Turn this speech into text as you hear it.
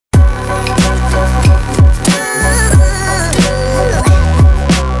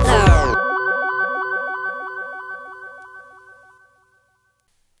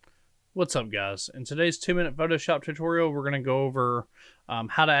What's up, guys? In today's 2-minute Photoshop tutorial, we're going to go over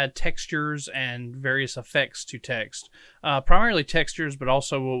how to add textures and various effects to text. Primarily textures, but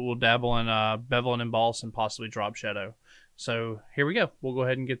also we'll dabble in bevel and emboss and possibly drop shadow. So here we go. We'll go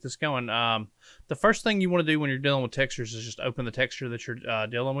ahead and get this going. The first thing you want to do when you're dealing with textures is just open the texture that you're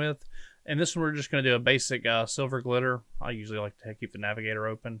dealing with. And this one we're just going to do a basic silver glitter. I usually like to keep the navigator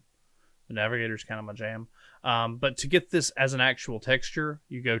open. The navigator is kind of my jam. But to get this as an actual texture,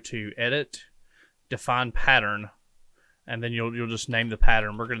 you go to Edit, Define Pattern, and then you'll just name the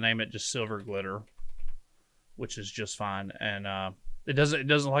pattern. We're going to name it just Silver Glitter, which is just fine. And it doesn't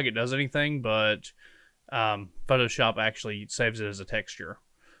look like it does anything, but Photoshop actually saves it as a texture.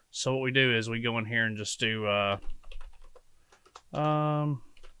 So what we do is we go in here and just do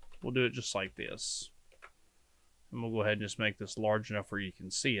we'll do it just like this, and we'll go ahead and just make this large enough where you can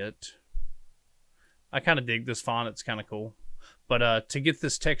see it. I kind of dig this font. It's kind of cool. But to get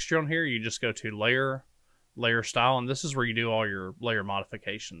this texture on here, you just go to Layer, Layer Style, and this is where you do all your layer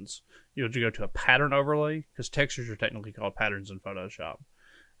modifications. You'll go to a pattern overlay, because textures are technically called patterns in Photoshop.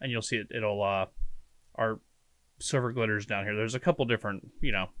 And you'll see it'll our silver glitters down here. There's a couple different,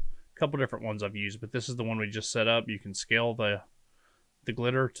 different ones I've used, but this is the one we just set up. You can scale the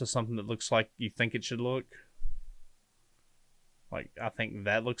glitter to something that looks like you think it should look. Like, I think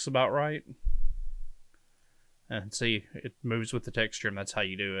that looks about right. And see, it moves with the texture, and that's how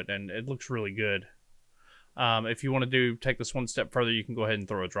you do it, and it looks really good. If you want to take this one step further, you can go ahead and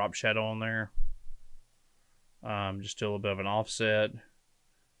throw a drop shadow on there. Just do a little bit of an offset.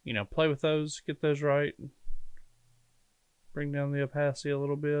 Play with those, get those right. Bring down the opacity a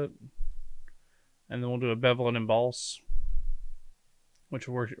little bit. And then we'll do a bevel and emboss, which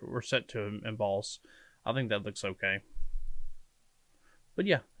we're set to emboss. I think that looks okay. But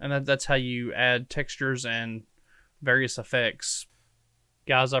yeah, and that's how you add textures and various effects.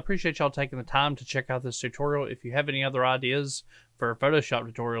 Guys, I appreciate y'all taking the time to check out this tutorial. If you have any other ideas for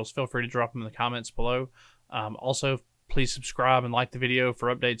Photoshop tutorials, feel free to drop them in the comments below. Also, please subscribe and like the video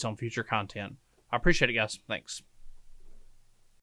for updates on future content. I appreciate it, guys. Thanks.